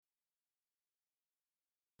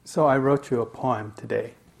So I wrote you a poem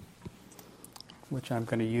today, which I'm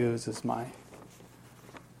going to use as my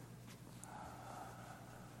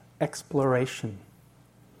exploration.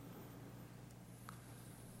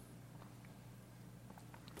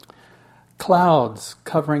 Clouds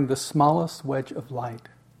covering the smallest wedge of light,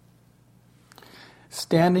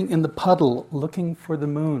 standing in the puddle looking for the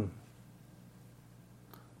moon,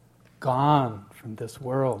 gone from this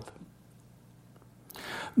world.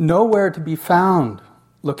 Nowhere to be found,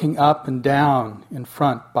 looking up and down, in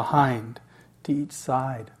front, behind, to each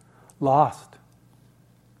side, lost.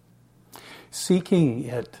 Seeking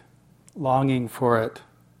it, longing for it,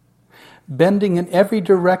 bending in every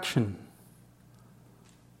direction,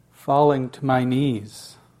 falling to my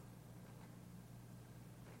knees.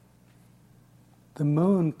 The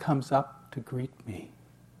moon comes up to greet me.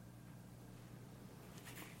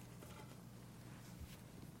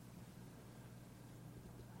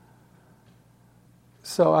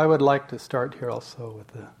 So I would like to start here also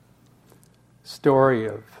with a story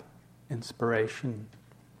of inspiration.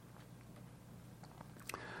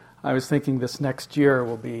 I was thinking this next year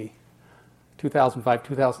will be 2005,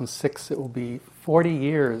 2006, it will be 40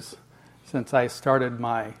 years since I started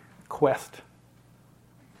my quest.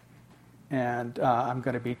 And I'm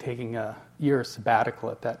going to be taking a year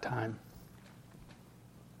sabbatical at that time.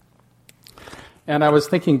 And I was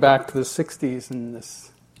thinking back to the 60s and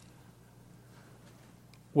this,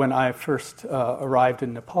 when I first arrived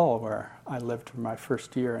in Nepal, where I lived for my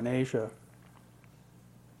first year in Asia.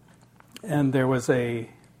 And there was a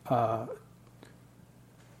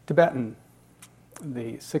Tibetan,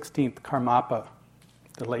 the 16th Karmapa,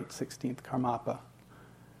 the late 16th Karmapa,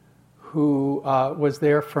 who was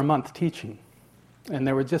there for a month teaching. And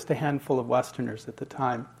there were just a handful of Westerners at the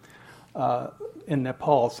time in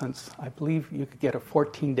Nepal, since I believe you could get a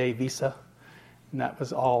 14-day visa, and that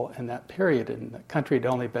was all in that period. And the country had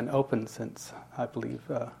only been open since, I believe,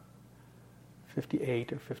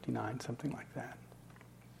 58 or 59, something like that.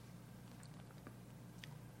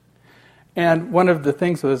 And one of the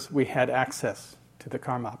things was we had access to the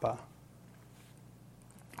Karmapa.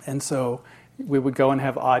 And so we would go and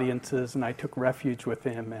have audiences, and I took refuge with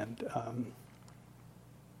him, and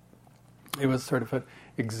it was sort of an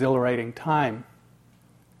exhilarating time.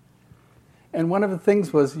 And one of the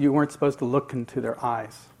things was you weren't supposed to look into their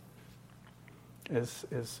eyes. It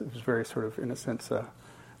was very sort of, in a sense,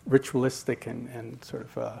 ritualistic and sort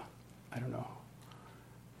of, I don't know,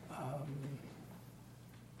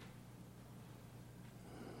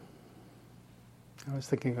 I was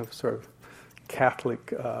thinking of sort of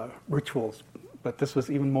Catholic rituals, but this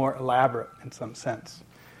was even more elaborate in some sense.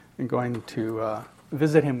 And going to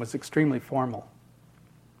visit him was extremely formal.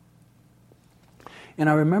 And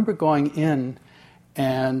I remember going in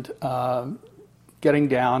and getting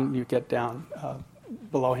down. You get down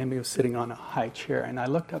below him. He was sitting on a high chair. And I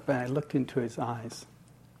looked up and I looked into his eyes.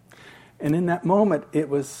 And in that moment, it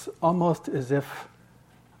was almost as if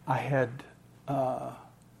I had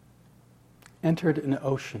entered an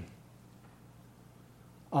ocean.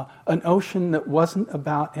 An ocean that wasn't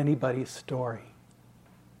about anybody's story.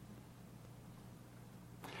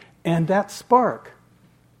 And that spark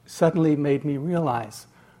suddenly made me realize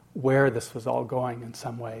where this was all going in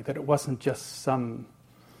some way, that it wasn't just some,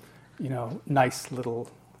 nice little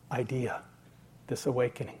idea, this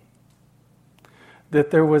awakening.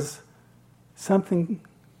 That there was something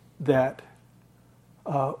that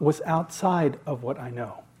was outside of what I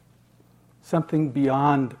know, something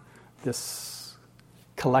beyond this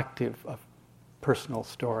collective of personal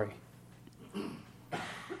story.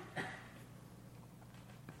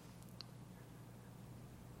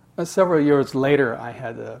 Several years later, I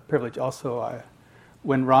had the privilege also,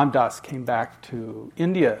 when Ram Dass came back to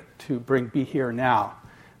India to bring Be Here Now,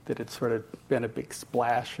 that had sort of been a big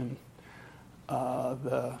splash in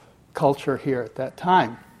the culture here at that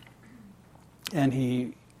time.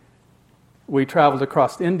 And we traveled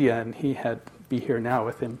across India, and he had Be Here Now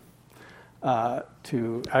with him.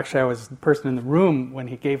 Actually, I was the person in the room when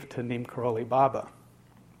he gave it to Neem Karoli Baba,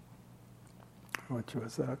 which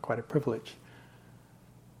was quite a privilege.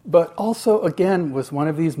 But also, again, was one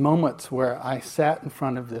of these moments where I sat in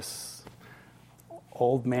front of this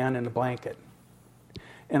old man in a blanket,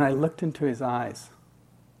 and I looked into his eyes.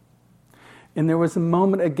 And there was a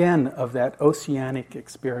moment again of that oceanic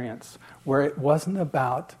experience where it wasn't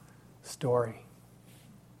about story.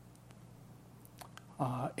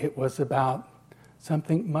 It was about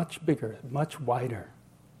something much bigger, much wider.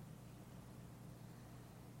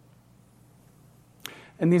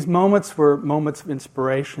 And these moments were moments of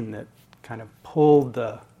inspiration that kind of pulled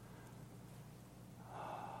the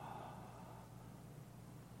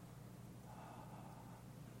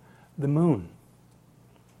the moon,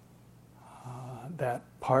 that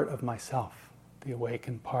part of myself, the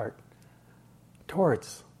awakened part,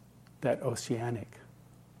 towards that oceanic.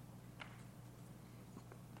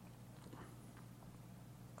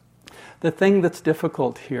 The thing that's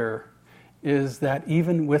difficult here is that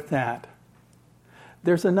even with that,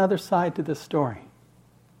 there's another side to the story,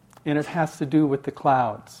 and it has to do with the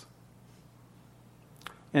clouds.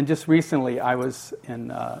 And just recently, I was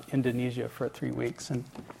in Indonesia for 3 weeks,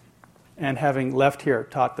 and having left here,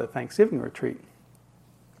 taught the Thanksgiving retreat,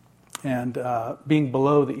 and being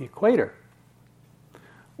below the equator,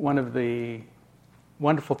 one of the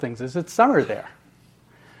wonderful things is it's summer there.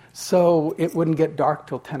 So it wouldn't get dark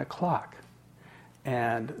till 10 o'clock.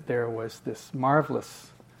 And there was this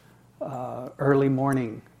marvelous early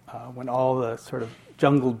morning when all the sort of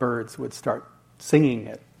jungle birds would start singing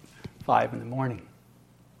at 5 in the morning.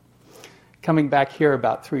 Coming back here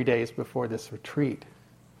about 3 days before this retreat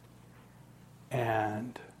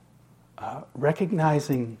and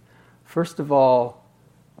recognizing, first of all,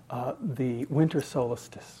 the winter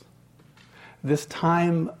solstice, this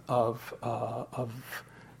time of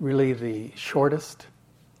really the shortest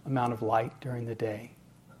amount of light during the day.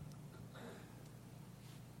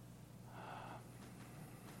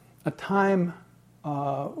 A time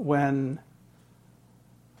when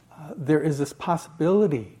there is this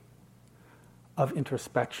possibility of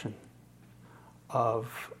introspection,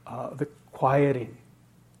 of the quieting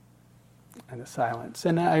and the silence.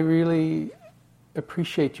 And I really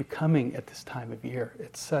appreciate you coming at this time of year.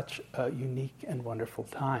 It's such a unique and wonderful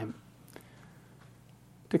time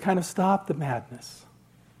to kind of stop the madness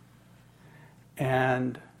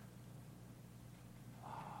and,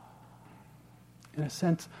 in a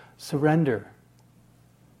sense, surrender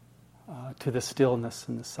to the stillness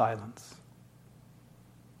and the silence.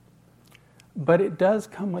 But it does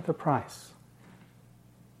come with a price.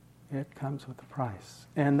 It comes with a price.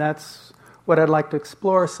 And that's what I'd like to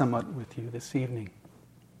explore somewhat with you this evening.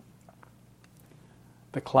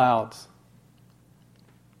 The clouds.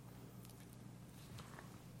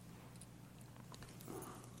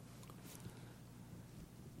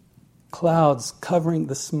 Clouds covering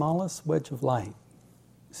the smallest wedge of light,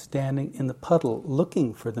 standing in the puddle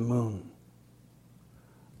looking for the moon,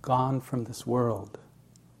 gone from this world,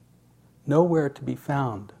 nowhere to be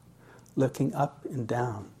found, looking up and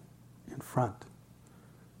down, in front,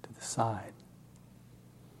 to the side,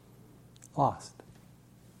 lost.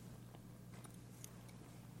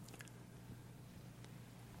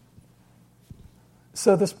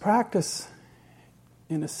 So this practice,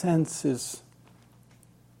 in a sense, is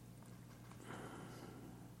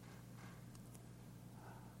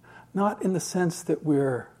not in the sense that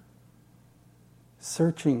we're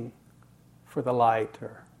searching for the light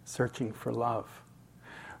or searching for love.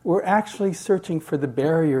 We're actually searching for the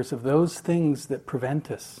barriers of those things that prevent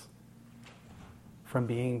us from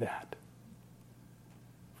being that,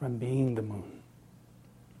 from being the moon.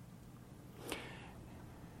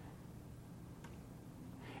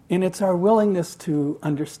 And it's our willingness to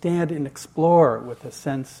understand and explore with a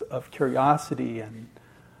sense of curiosity and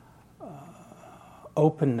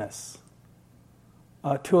openness,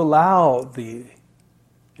 to allow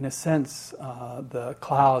in a sense, the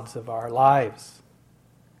clouds of our lives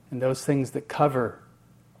and those things that cover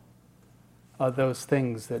those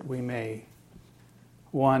things that we may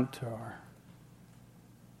want or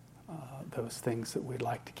those things that we'd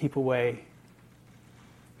like to keep away.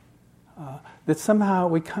 That somehow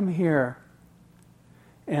we come here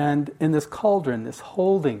and in this cauldron, this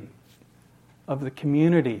holding of the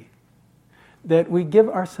community, that we give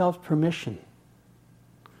ourselves permission.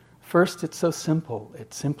 First, it's so simple.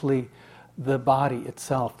 It's simply the body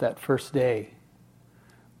itself, that first day,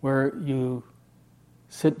 where you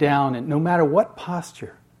sit down and no matter what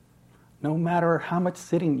posture, no matter how much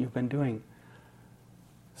sitting you've been doing,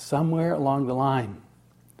 somewhere along the line,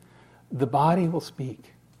 the body will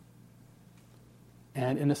speak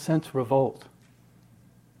and, in a sense, revolt.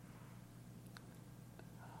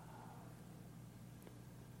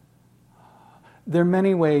 There are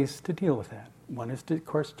many ways to deal with that. One is to, of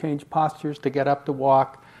course, change postures, to get up to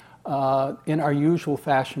walk in our usual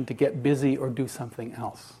fashion, to get busy or do something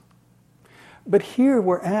else. But here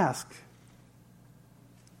we're asked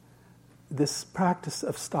this practice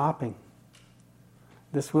of stopping,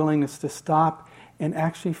 this willingness to stop and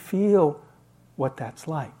actually feel what that's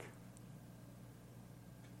like.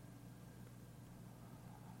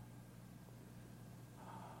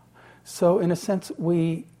 So, in a sense,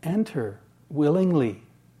 we enter willingly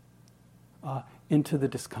into the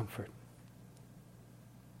discomfort.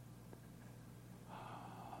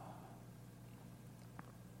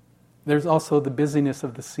 There's also the busyness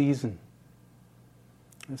of the season.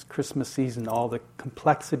 This Christmas season, all the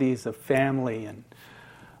complexities of family and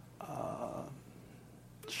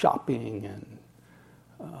shopping and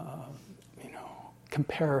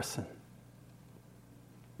comparison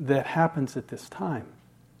that happens at this time.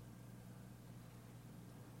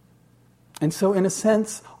 And so, in a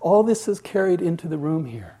sense, all this is carried into the room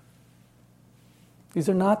here. These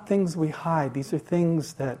are not things we hide. These are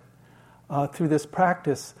things that, through this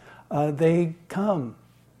practice, they come.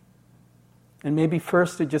 And maybe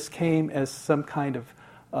first it just came as some kind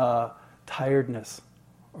of tiredness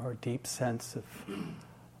or a deep sense of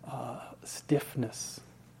stiffness.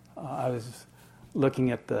 I was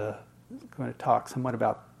looking at going to talk somewhat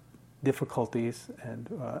about difficulties, and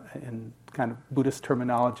in kind of Buddhist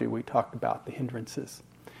terminology we talked about the hindrances.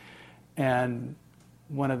 And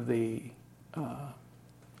one of the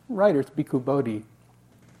writers, Bhikkhu Bodhi,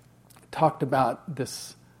 talked about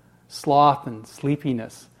this sloth and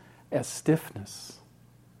sleepiness as stiffness.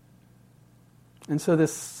 And so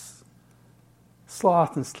this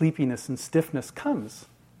sloth and sleepiness and stiffness comes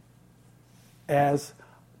as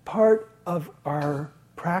part of our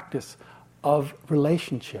practice of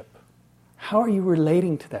relationship. How are you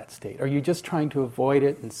relating to that state? Are you just trying to avoid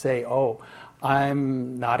it and say, oh,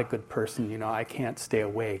 I'm not a good person, I can't stay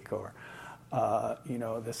awake, or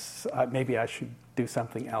maybe I should do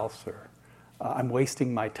something else, or I'm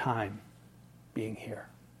wasting my time being here.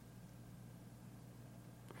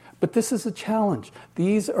 But this is a challenge.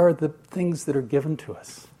 These are the things that are given to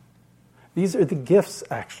us. These are the gifts,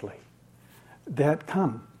 actually, that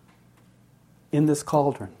come in this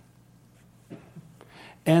cauldron.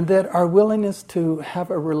 And that our willingness to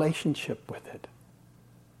have a relationship with it.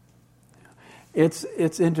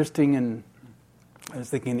 It's interesting, I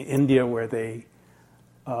was thinking in India where they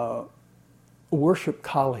worship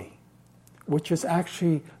Kali, which is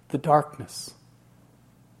actually the darkness.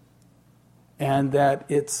 And that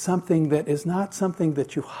it's something that is not something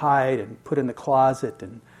that you hide and put in the closet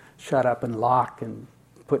and shut up and lock and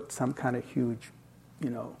put some kind of huge,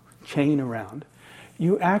 chain around.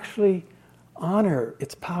 You actually honor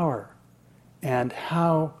its power and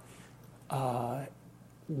how,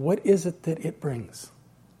 what is it that it brings?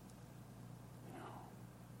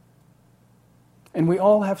 And we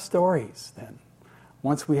all have stories then.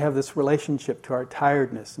 Once we have this relationship to our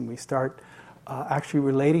tiredness and we start actually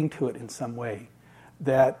relating to it in some way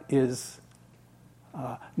that is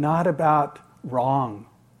not about wrong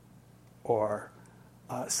or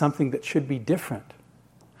something that should be different,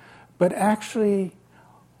 but actually,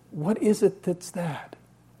 what is it that's that?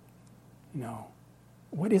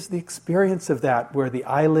 What is the experience of that where the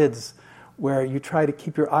eyelids, where you try to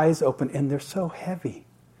keep your eyes open and they're so heavy,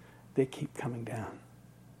 they keep coming down?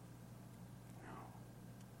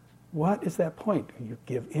 What is that point? Do you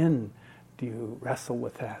give in? Do you wrestle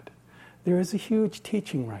with that? There is a huge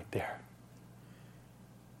teaching right there.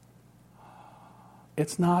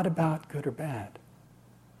 It's not about good or bad.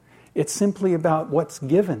 It's simply about what's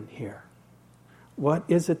given here. What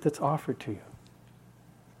is it that's offered to you?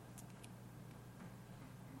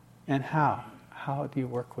 And how? How do you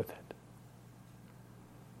work with it?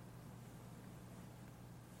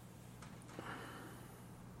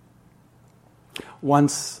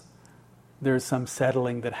 Once there's some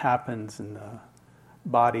settling that happens in the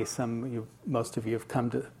body, most of you have come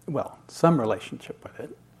to, some relationship with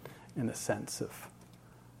it, in the sense of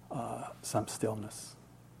some stillness.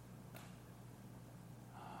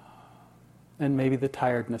 And maybe the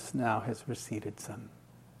tiredness now has receded some.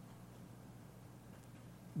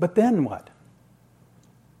 But then what?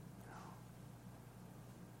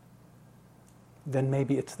 Then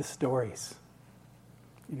maybe it's the stories.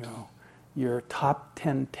 Your top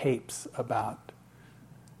 10 tapes about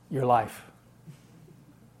your life.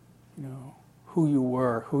 Who you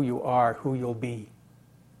were, who you are, who you'll be.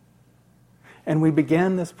 And we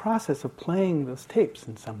began this process of playing those tapes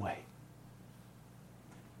in some way.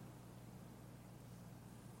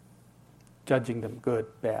 Judging them good,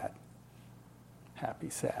 bad, happy,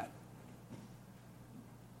 sad.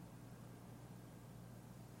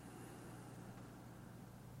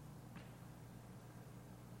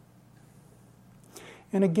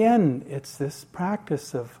 And again, it's this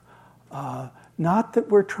practice of not that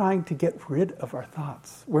we're trying to get rid of our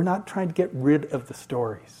thoughts. We're not trying to get rid of the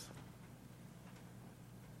stories.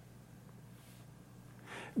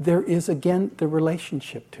 There is, again, the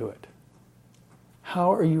relationship to it.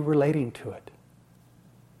 How are you relating to it?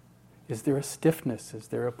 Is there a stiffness? Is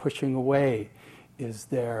there a pushing away? Is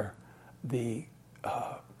there the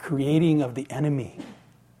creating of the enemy?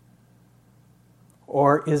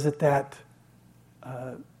 Or is it that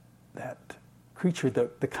creature,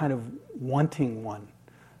 the kind of wanting one,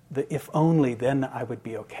 the if only then I would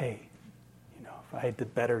be okay. You know, if I had the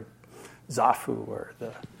better zafu or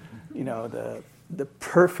the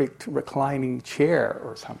perfect reclining chair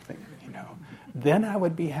or something, you know, then I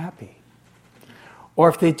would be happy. Or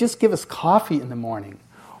if they just give us coffee in the morning,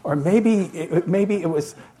 or maybe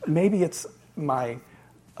it's my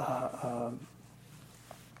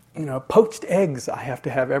poached eggs I have to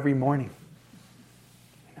have every morning.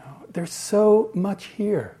 You know, there's so much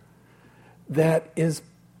here that is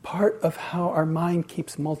part of how our mind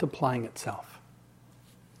keeps multiplying itself.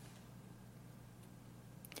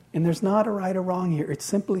 And there's not a right or wrong here. It's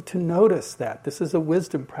simply to notice that. This is a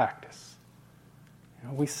wisdom practice. You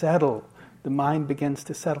know, we settle. The mind begins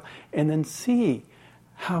to settle. And then see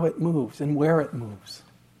how it moves and where it moves.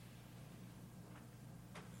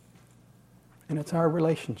 And it's our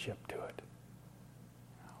relationship to it.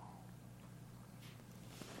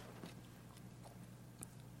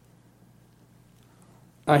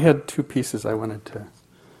 I had two pieces I wanted to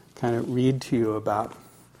kind of read to you about.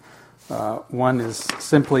 One is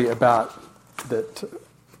simply about that.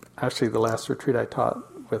 Actually, the last retreat I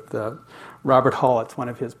taught with Robert Hall, it's one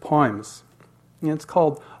of his poems. And it's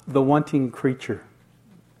called The Wanting Creature.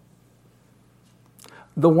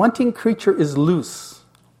 The wanting creature is loose.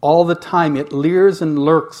 All the time it leers and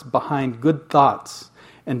lurks behind good thoughts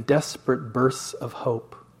and desperate bursts of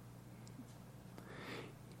hope.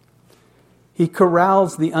 He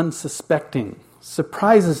corrals the unsuspecting,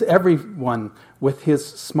 surprises everyone with his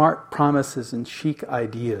smart promises and chic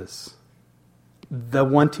ideas. The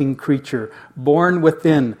wanting creature, born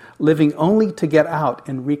within, living only to get out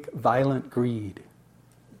and wreak violent greed.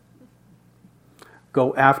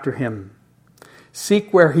 Go after him.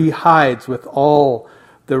 Seek where he hides with all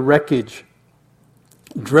the wreckage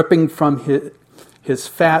dripping from his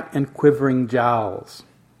fat and quivering jowls.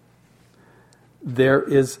 There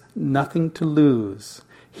is nothing to lose.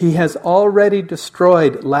 He has already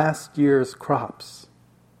destroyed last year's crops.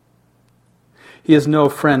 He is no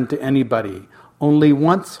friend to anybody, only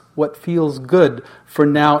wants what feels good for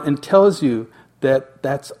now and tells you that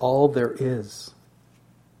that's all there is.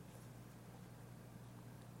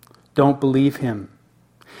 Don't believe him.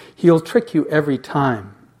 He'll trick you every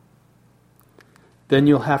time. Then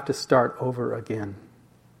you'll have to start over again.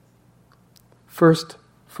 First,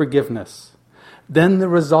 forgiveness. Then the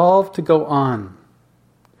resolve to go on,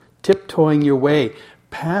 tiptoeing your way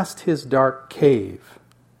past his dark cave,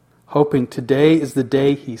 hoping today is the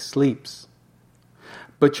day he sleeps.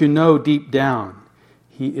 But you know deep down,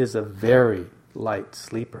 he is a very light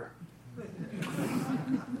sleeper.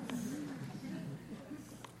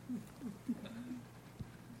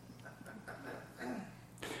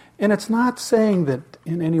 And it's not saying that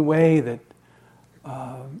in any way that,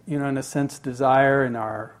 in a sense, desire and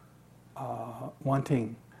our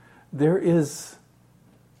wanting, there is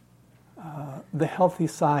the healthy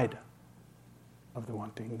side of the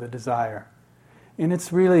wanting, the desire. And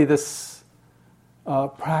it's really this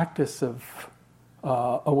practice of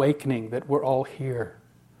awakening that we're all here,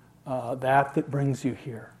 that brings you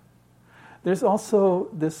here. There's also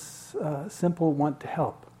this simple want to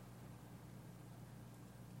help.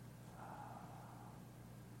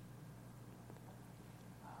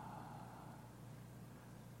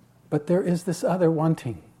 But there is this other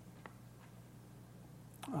wanting,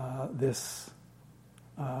 this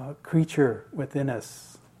creature within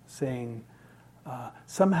us saying,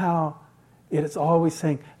 somehow it is always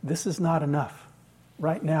saying, this is not enough.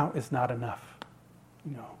 Right now is not enough.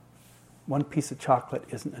 You know, one piece of chocolate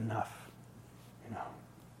isn't enough. You know,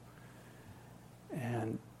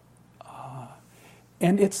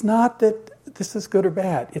 and it's not that this is good or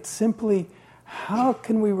bad. It's simply, how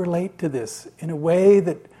can we relate to this in a way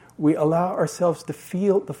that we allow ourselves to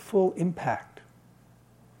feel the full impact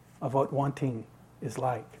of what wanting is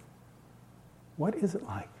like? What is it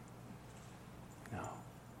like? You know?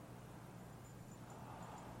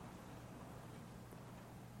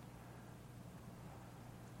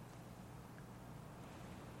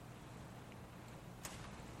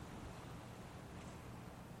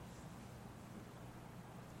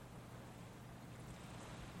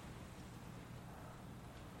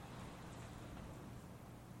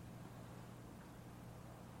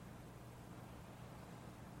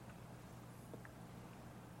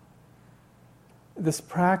 This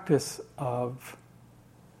practice of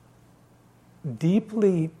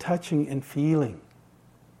deeply touching and feeling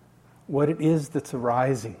what it is that's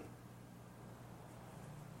arising.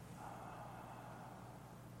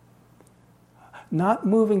 Not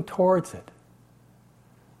moving towards it,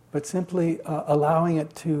 but simply allowing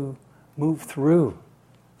it to move through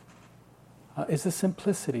is the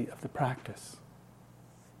simplicity of the practice.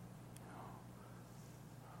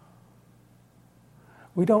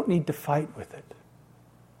 We don't need to fight with it.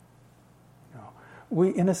 We,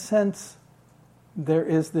 in a sense, there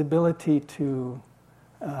is the ability to,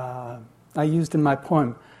 I used in my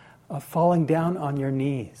poem, falling down on your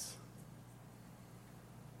knees.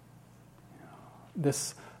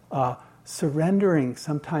 This surrendering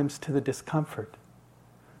sometimes to the discomfort,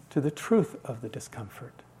 to the truth of the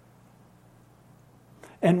discomfort,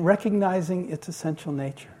 and recognizing its essential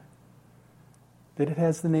nature, that it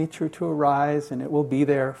has the nature to arise and it will be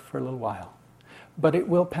there for a little while, but it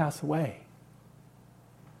will pass away.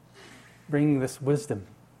 Bringing this wisdom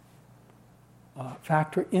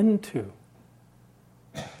factor into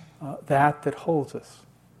that holds us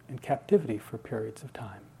in captivity for periods of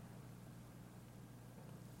time.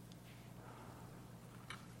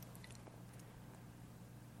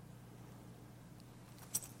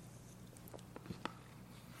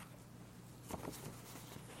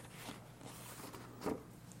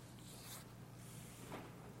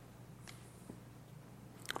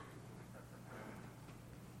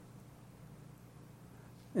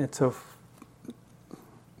 It's so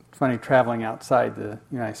funny traveling outside the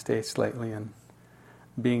United States lately and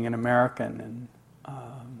being an American.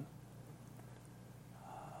 And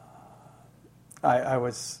I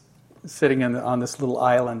was sitting on this little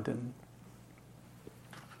island,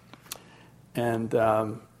 and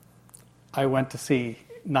I went to see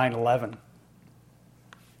 9/11,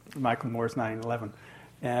 Michael Moore's 9/11,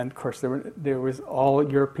 and of course there was all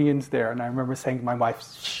Europeans there, and I remember saying to my wife,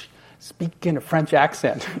 "Shh, speak in a French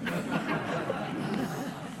accent."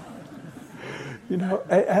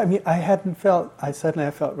 I mean, I suddenly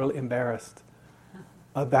felt really embarrassed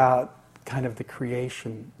about kind of the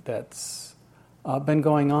creation that's been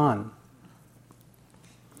going on.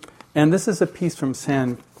 And this is a piece from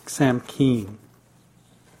Sam Keen,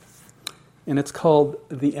 and it's called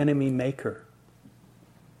 "The Enemy Maker."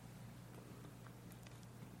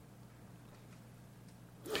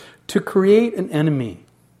 To create an enemy,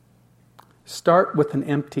 start with an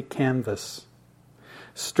empty canvas.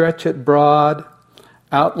 Stretch it broad,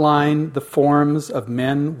 outline the forms of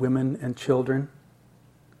men, women, and children.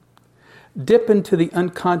 Dip into the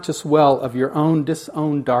unconscious well of your own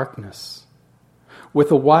disowned darkness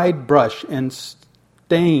with a wide brush and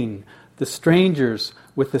stain the strangers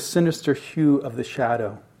with the sinister hue of the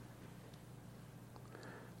shadow.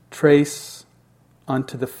 Trace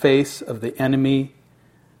onto the face of the enemy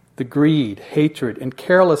the greed, hatred, and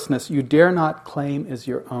carelessness you dare not claim as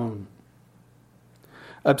your own.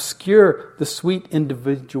 Obscure the sweet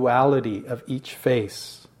individuality of each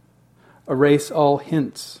face. Erase all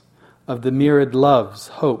hints of the myriad loves,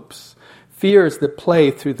 hopes, fears that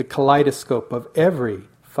play through the kaleidoscope of every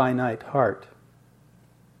finite heart.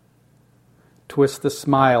 Twist the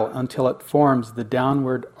smile until it forms the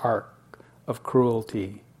downward arc of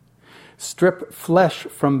cruelty. Strip flesh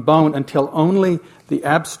from bone until only the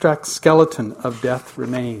abstract skeleton of death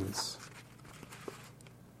remains.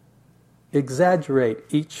 Exaggerate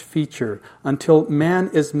each feature until man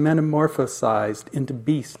is metamorphosized into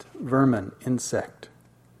beast, vermin, insect,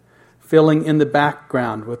 filling in the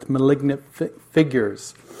background with malignant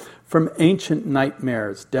figures from ancient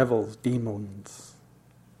nightmares, devils, demons.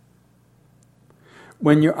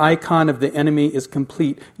 When your icon of the enemy is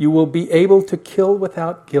complete, you will be able to kill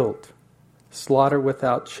without guilt, slaughter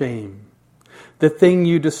without shame. The thing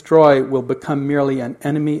you destroy will become merely an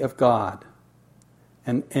enemy of God,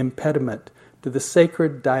 an impediment to the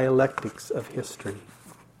sacred dialectics of history.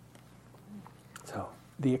 So,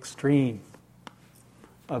 the extreme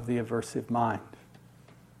of the aversive mind.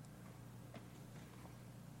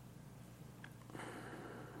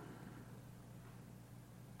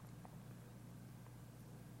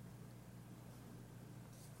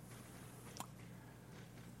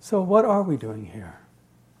 So what are we doing here?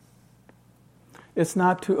 It's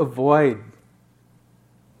not to avoid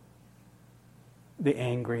the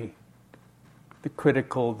angry, the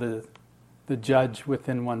critical, the judge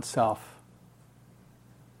within oneself.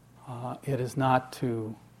 It is not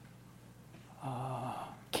to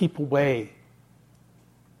keep away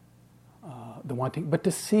the wanting, but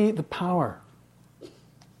to see the power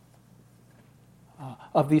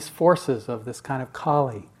of these forces, of this kind of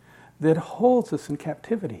Kali, that holds us in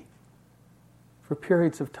captivity for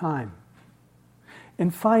periods of time.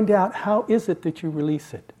 And find out, how is it that you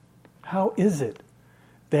release it? How is it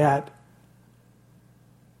that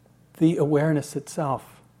the awareness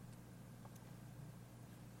itself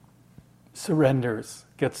surrenders,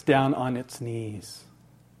 gets down on its knees?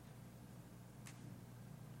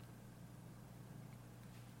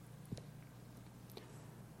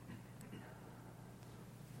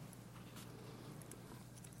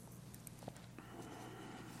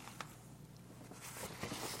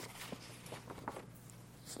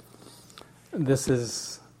 This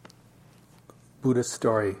is Buddha's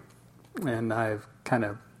story, and I've kind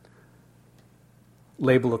of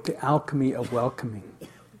labeled it the alchemy of welcoming.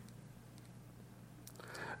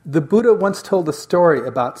 The Buddha once told a story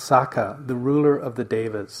about Sakka, the ruler of the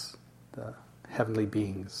Devas, the heavenly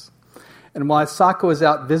beings. And while Sakka was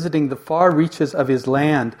out visiting the far reaches of his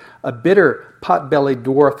land, a bitter, pot-bellied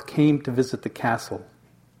dwarf came to visit the castle.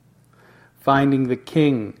 Finding the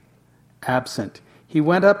king absent, he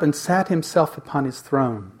went up and sat himself upon his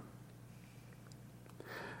throne.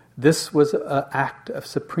 This was an act of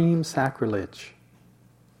supreme sacrilege.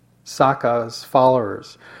 Sakka's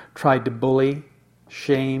followers tried to bully,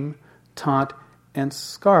 shame, taunt, and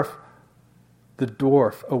scarf the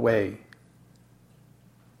dwarf away.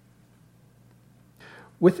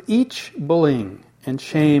 With each bullying and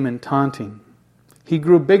shame and taunting, he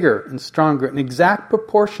grew bigger and stronger in exact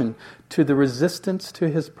proportion to the resistance to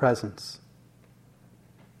his presence.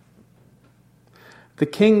 The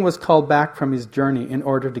king was called back from his journey in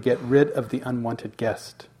order to get rid of the unwanted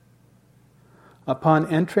guest.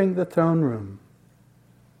 Upon entering the throne room,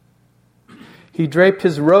 he draped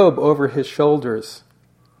his robe over his shoulders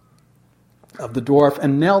of the dwarf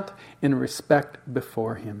and knelt in respect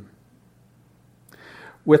before him.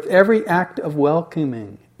 With every act of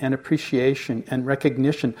welcoming and appreciation and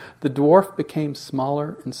recognition, the dwarf became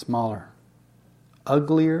smaller and smaller,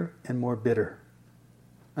 uglier and more bitter,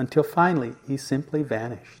 until finally he simply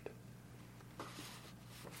vanished.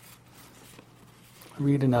 I'll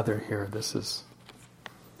read another here. This is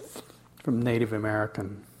from Native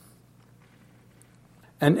American.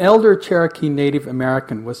 An elder Cherokee Native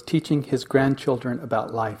American was teaching his grandchildren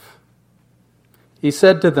about life. He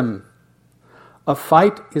said to them, "A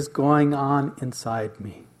fight is going on inside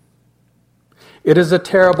me. It is a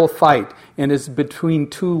terrible fight and is between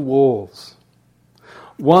two wolves.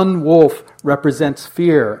 One wolf represents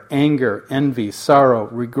fear, anger, envy, sorrow,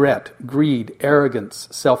 regret, greed, arrogance,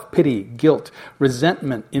 self-pity, guilt,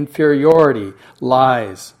 resentment, inferiority,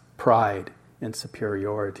 lies, pride, and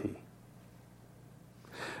superiority.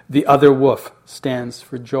 The other wolf stands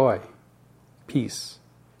for joy, peace,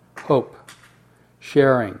 hope,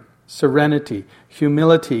 sharing, serenity,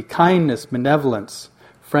 humility, kindness, benevolence,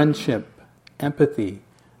 friendship, empathy,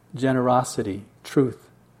 generosity, truth,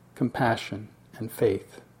 compassion, and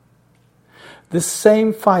faith. This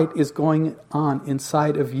same fight is going on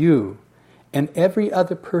inside of you and every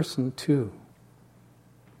other person too."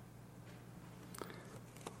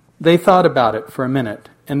 They thought about it for a minute,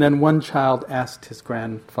 and then one child asked his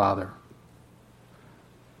grandfather,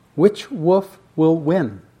 "Which wolf will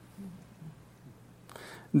win?"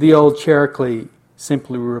 The old Cherokee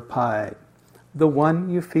simply replied, "The one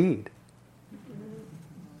you feed."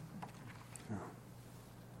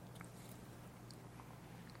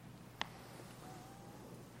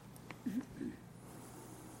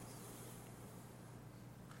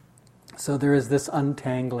 So there is this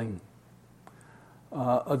untangling,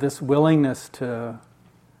 this willingness to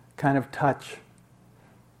kind of touch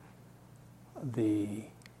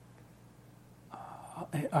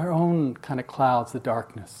our own kind of clouds, the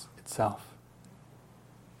darkness itself.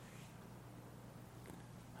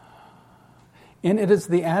 And it is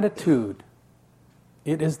the attitude,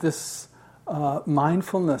 it is this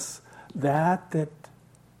mindfulness that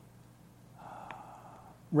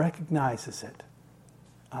recognizes it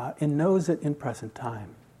and knows it in present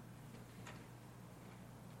time.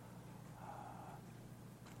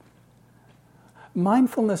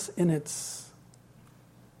 Mindfulness in its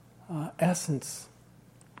essence,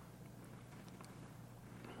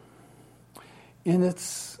 in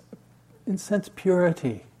sense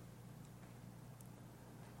purity,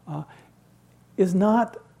 is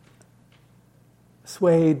not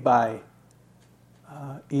swayed by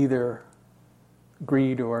either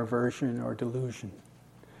greed or aversion or delusion.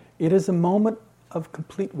 It is a moment of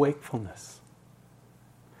complete wakefulness.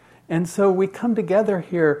 And so we come together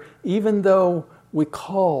here, even though we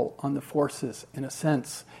call on the forces, in a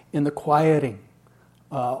sense, in the quieting,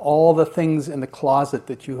 all the things in the closet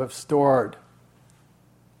that you have stored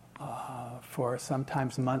for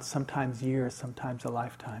sometimes months, sometimes years, sometimes a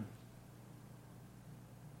lifetime.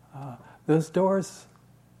 Those doors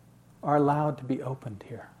are allowed to be opened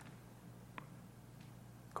here.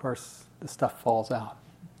 Of course, the stuff falls out.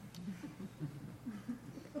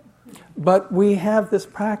 But we have this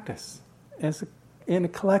practice in a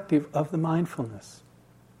collective of the mindfulness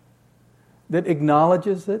that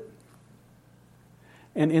acknowledges it,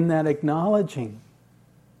 and in that acknowledging,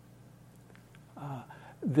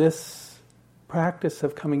 this practice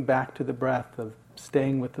of coming back to the breath, of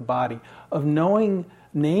staying with the body, of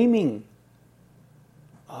naming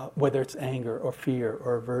whether it's anger or fear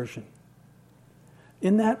or aversion,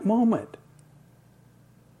 In that moment,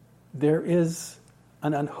 there is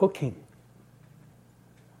an unhooking,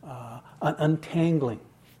 an untangling,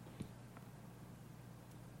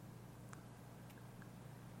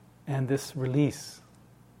 and this release,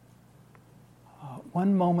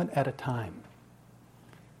 one moment at a time.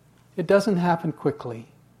 It doesn't happen quickly.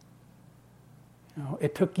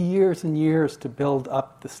 It took years and years to build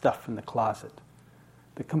up the stuff in the closet,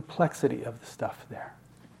 the complexity of the stuff there.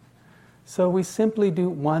 So we simply do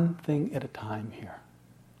one thing at a time here,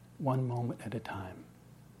 one moment at a time.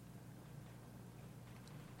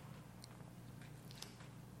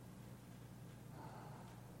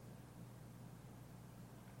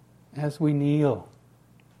 As we kneel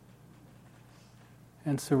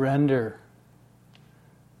and surrender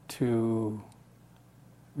to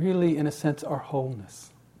really, in a sense, our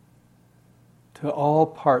wholeness, to all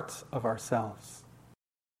parts of ourselves,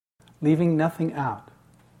 leaving nothing out,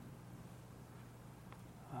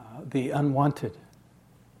 the unwanted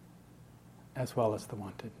as well as the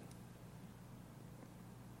wanted.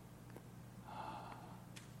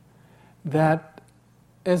 That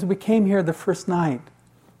as we came here the first night,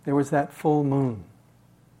 there was that full moon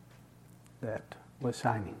that was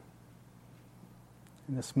shining.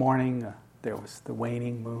 And this morning, there was the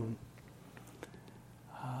waning moon.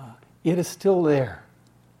 It is still there.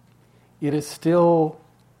 It is still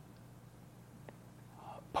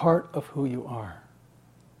part of who you are.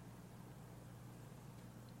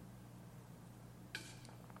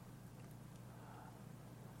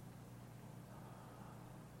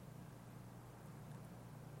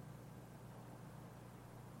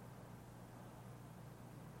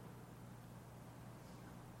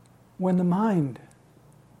 When the mind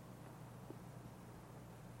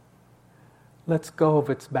lets go of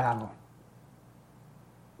its battle,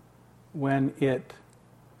 when it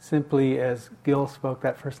simply, as Gil spoke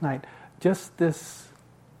that first night, just this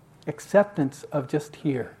acceptance of just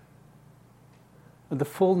here, of the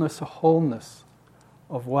fullness, the wholeness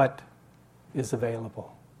of what is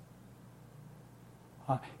available.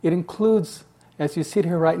 It includes, as you sit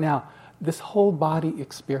here right now, this whole body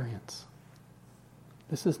experience.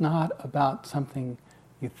 This is not about something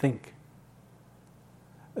you think.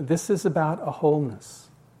 This is about a wholeness.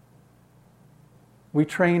 We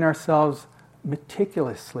train ourselves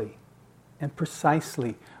meticulously and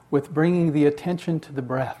precisely with bringing the attention to the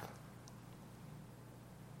breath.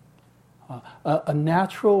 A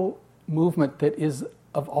natural movement that is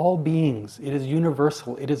of all beings. It is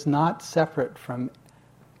universal. It is not separate from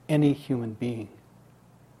any human being.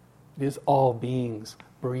 It is all beings.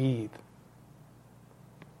 Breathe.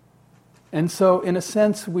 And so, in a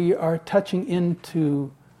sense, we are touching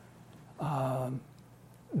into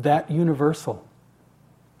that universal.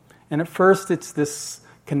 And at first, it's this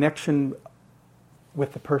connection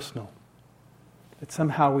with the personal. That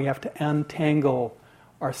somehow we have to untangle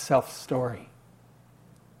our self-story.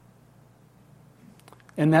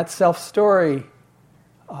 And that self-story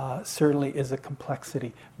certainly is a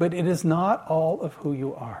complexity, but it is not all of who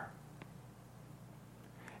you are.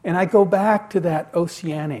 And I go back to that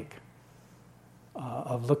oceanic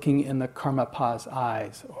of looking in the Karmapa's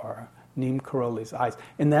eyes or Neem Karoli's eyes,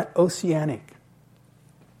 in that oceanic,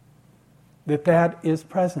 that is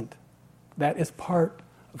present, that is part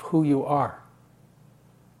of who you are.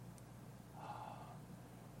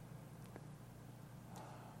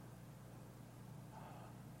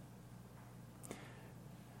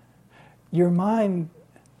 Your mind,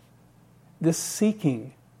 this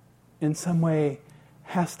seeking, in some way,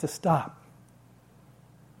 has to stop.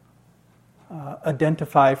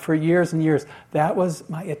 Identify for years and years. That was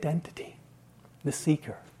my identity, the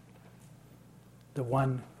seeker, the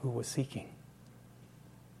one who was seeking.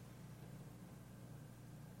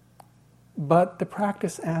 But the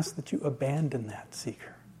practice asks that you abandon that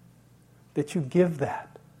seeker, that you give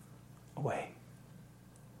that away.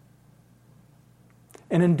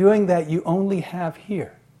 And in doing that, you only have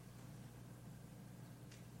here.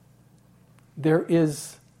 There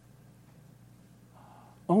is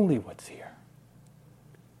only what's here.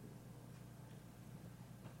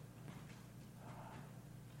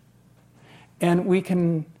 And we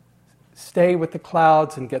can stay with the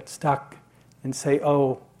clouds and get stuck and say,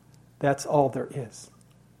 oh, that's all there is.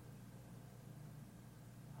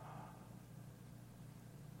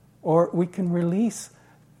 Or we can release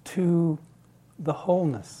to the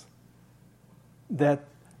wholeness that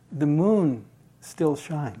the moon still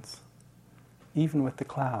shines, even with the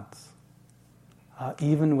clouds,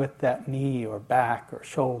 even with that knee or back or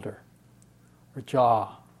shoulder or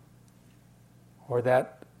jaw, or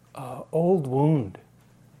that old wound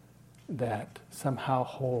that somehow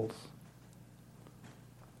holds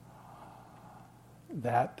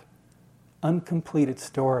that uncompleted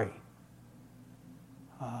story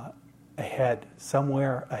ahead,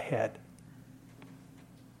 somewhere ahead.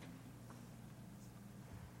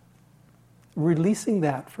 Releasing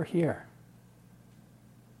that for here.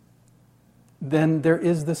 Then there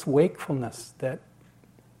is this wakefulness that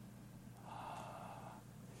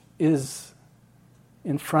is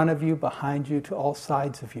in front of you, behind you, to all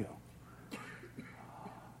sides of you.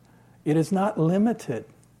 It is not limited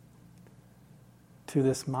to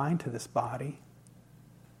this mind, to this body.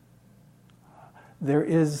 There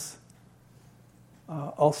is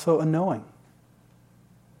also a knowing.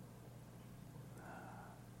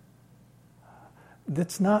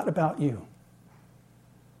 That's not about you.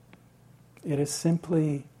 It is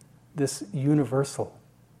simply this universal.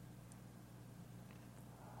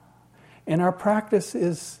 And our practice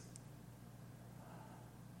is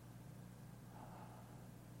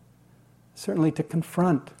certainly to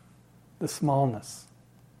confront the smallness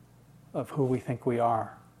of who we think we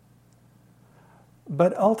are.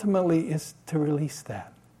 But ultimately is to release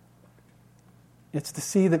that. It's to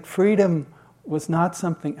see that freedom was not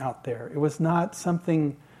something out there. It was not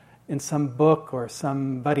something in some book or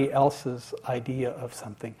somebody else's idea of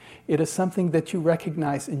something. It is something that you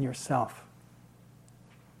recognize in yourself.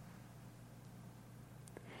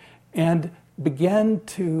 And begin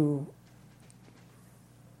to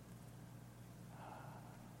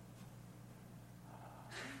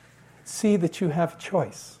see that you have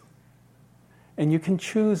choice. And you can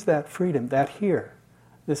choose that freedom, that here,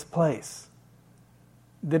 this place,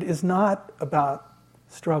 that is not about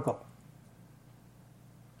struggle.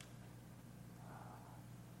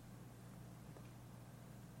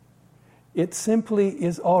 It simply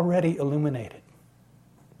is already illuminated.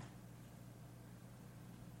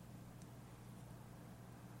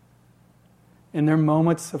 And there are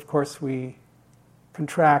moments, of course, we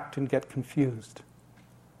contract and get confused.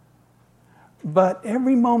 But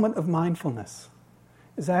every moment of mindfulness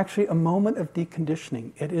is actually a moment of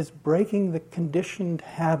deconditioning. It is breaking the conditioned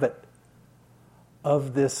habit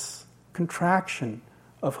of this contraction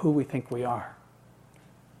of who we think we are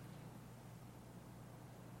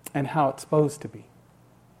and how it's supposed to be.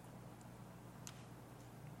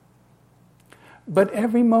 But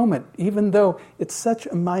every moment, even though it's such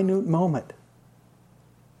a minute moment,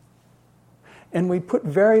 and we put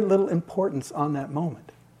very little importance on that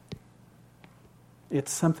moment,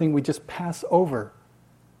 it's something we just pass over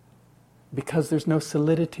because there's no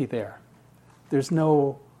solidity there. There's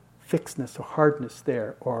no fixedness or hardness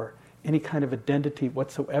there or any kind of identity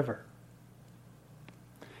whatsoever.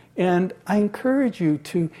 And I encourage you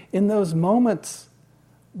to, in those moments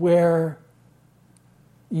where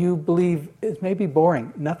you believe it may be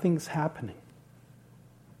boring, nothing's happening,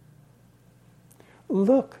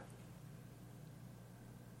 look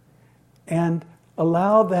and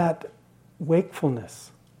allow that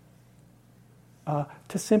wakefulness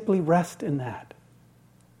to simply rest in that.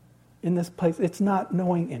 In this place, it's not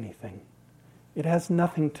knowing anything. It has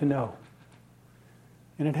nothing to know.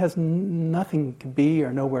 And it has nothing to be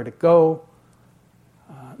or nowhere to go,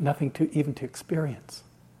 nothing to even to experience.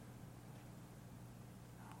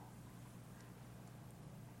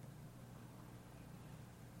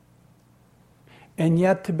 And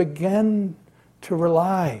yet to begin to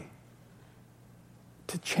rely,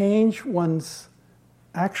 to change one's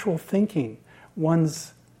actual thinking,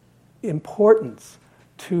 one's importance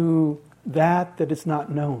to that is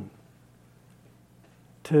not known,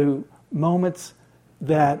 to moments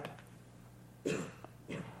that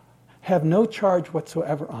have no charge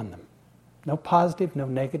whatsoever on them, no positive, no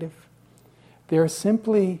negative. They are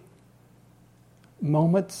simply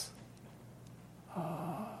moments,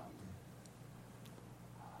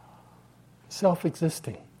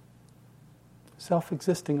 self-existing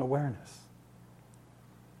awareness.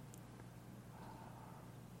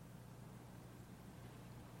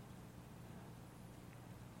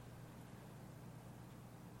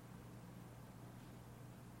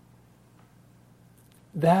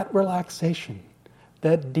 That relaxation,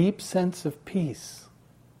 that deep sense of peace,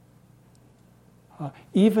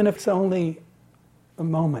 even if it's only a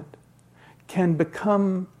moment, can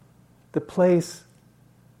become the place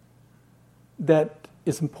that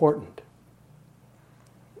is important.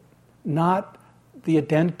 Not the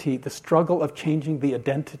identity, the struggle of changing the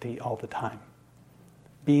identity all the time,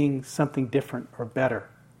 being something different or better,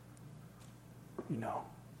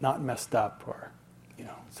 not messed up or,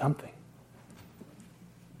 something.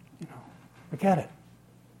 Forget it.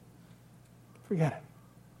 Forget it.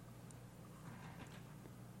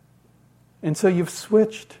 And so you've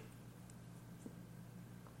switched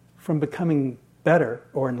from becoming better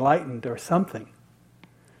or enlightened or something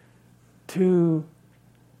to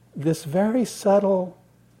this very subtle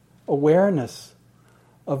awareness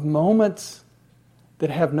of moments that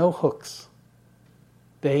have no hooks.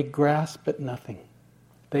 They grasp at nothing.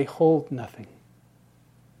 They hold nothing.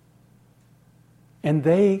 And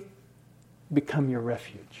they become your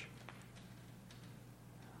refuge.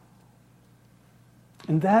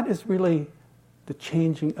 And that is really the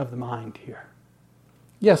changing of the mind here.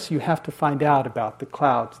 Yes, you have to find out about the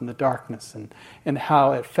clouds and the darkness and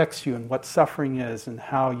how it affects you and what suffering is and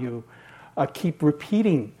how you keep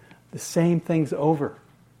repeating the same things over.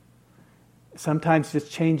 Sometimes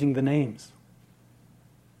just changing the names.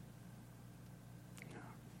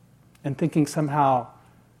 And thinking somehow,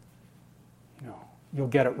 you'll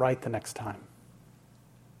get it right the next time.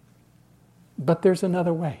 But there's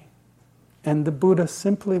another way. And the Buddha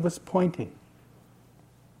simply was pointing.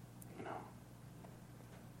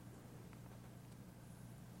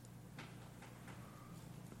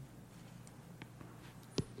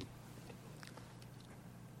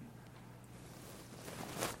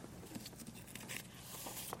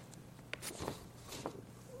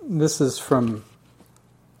 This is from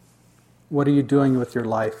What Are You Doing With Your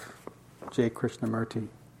Life? J. Krishnamurti.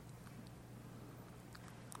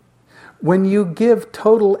 When you give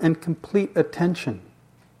total and complete attention,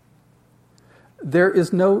 there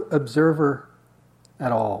is no observer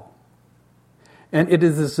at all. And it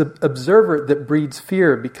is this observer that breeds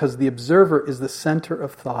fear because the observer is the center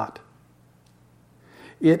of thought.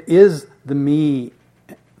 It is the me,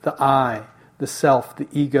 the I, the self, the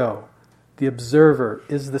ego. The observer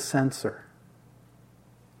is the censor.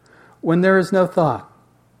 When there is no thought,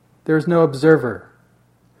 there is no observer.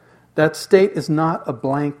 That state is not a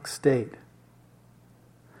blank state.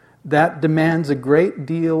 That demands a great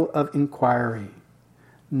deal of inquiry,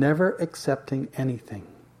 never accepting anything.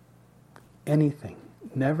 Anything.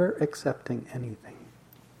 Never accepting anything.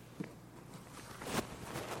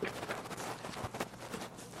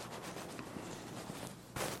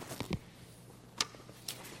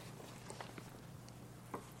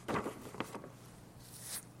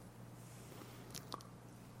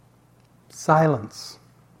 Silence,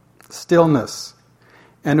 stillness,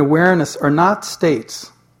 and awareness are not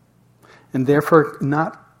states, and therefore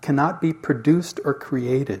cannot be produced or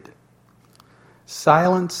created.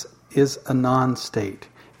 Silence is a non-state,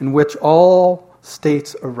 in which all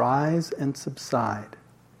states arise and subside.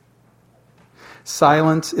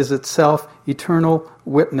 Silence is itself eternal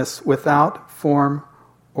witness without form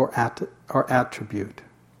or attribute.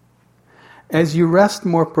 As you rest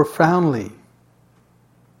more profoundly,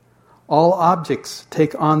 all objects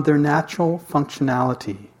take on their natural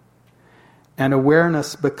functionality, and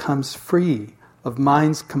awareness becomes free of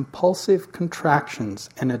mind's compulsive contractions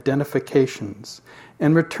and identifications,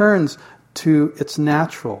 and returns to its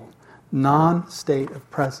natural, non-state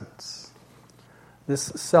of presence, this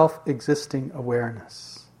self-existing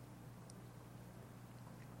awareness.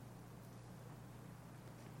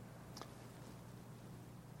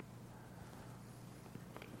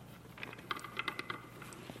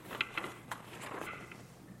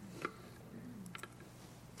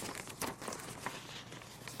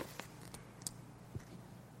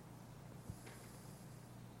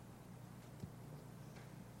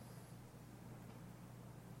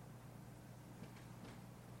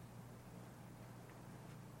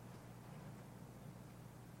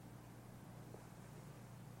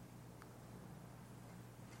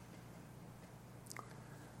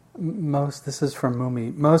 This is from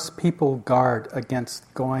Mumi, most people guard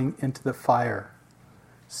against going into the fire,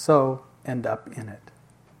 so end up in it.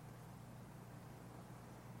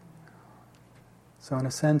 So in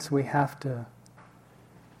a sense we have to,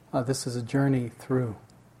 this is a journey through,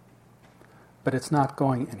 but it's not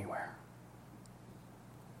going anywhere.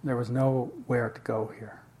 There was nowhere to go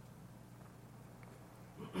here.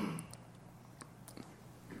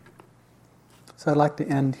 So I'd like to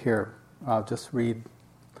end here. I'll just read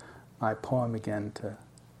my poem again to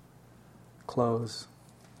close.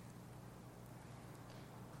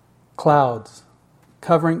 Clouds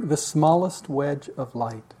covering the smallest wedge of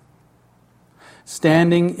light,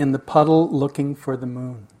 standing in the puddle looking for the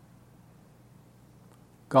moon,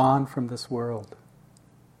 gone from this world.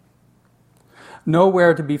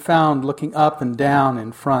 Nowhere to be found, looking up and down,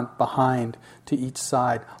 in front, behind, to each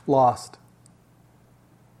side, lost,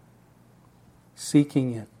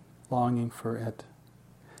 seeking it, longing for it,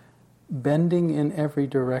 bending in every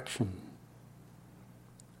direction,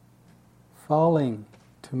 falling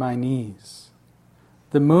to my knees.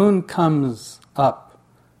 The moon comes up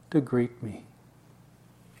to greet me.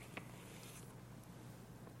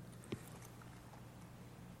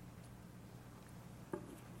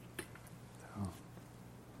 So,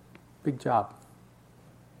 big job.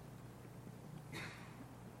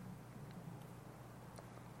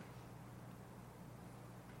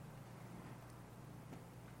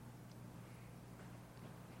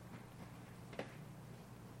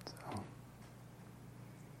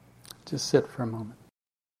 Just sit for a moment.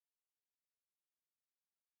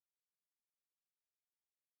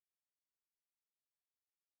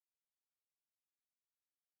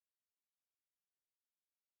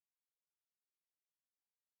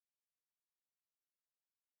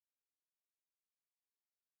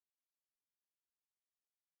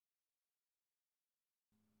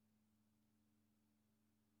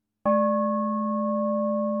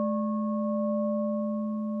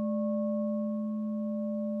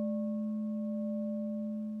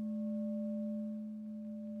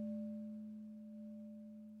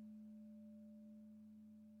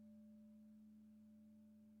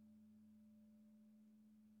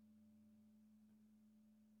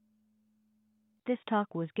 This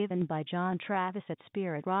talk was given by John Travis at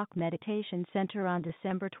Spirit Rock Meditation Center on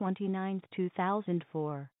December 29,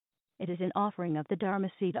 2004. It is an offering of the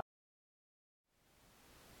Dharma Seed.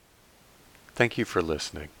 Thank you for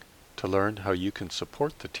listening. To learn how you can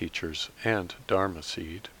support the teachers and Dharma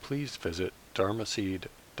Seed, please visit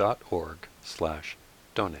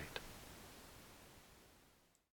dharmaseed.org/donate.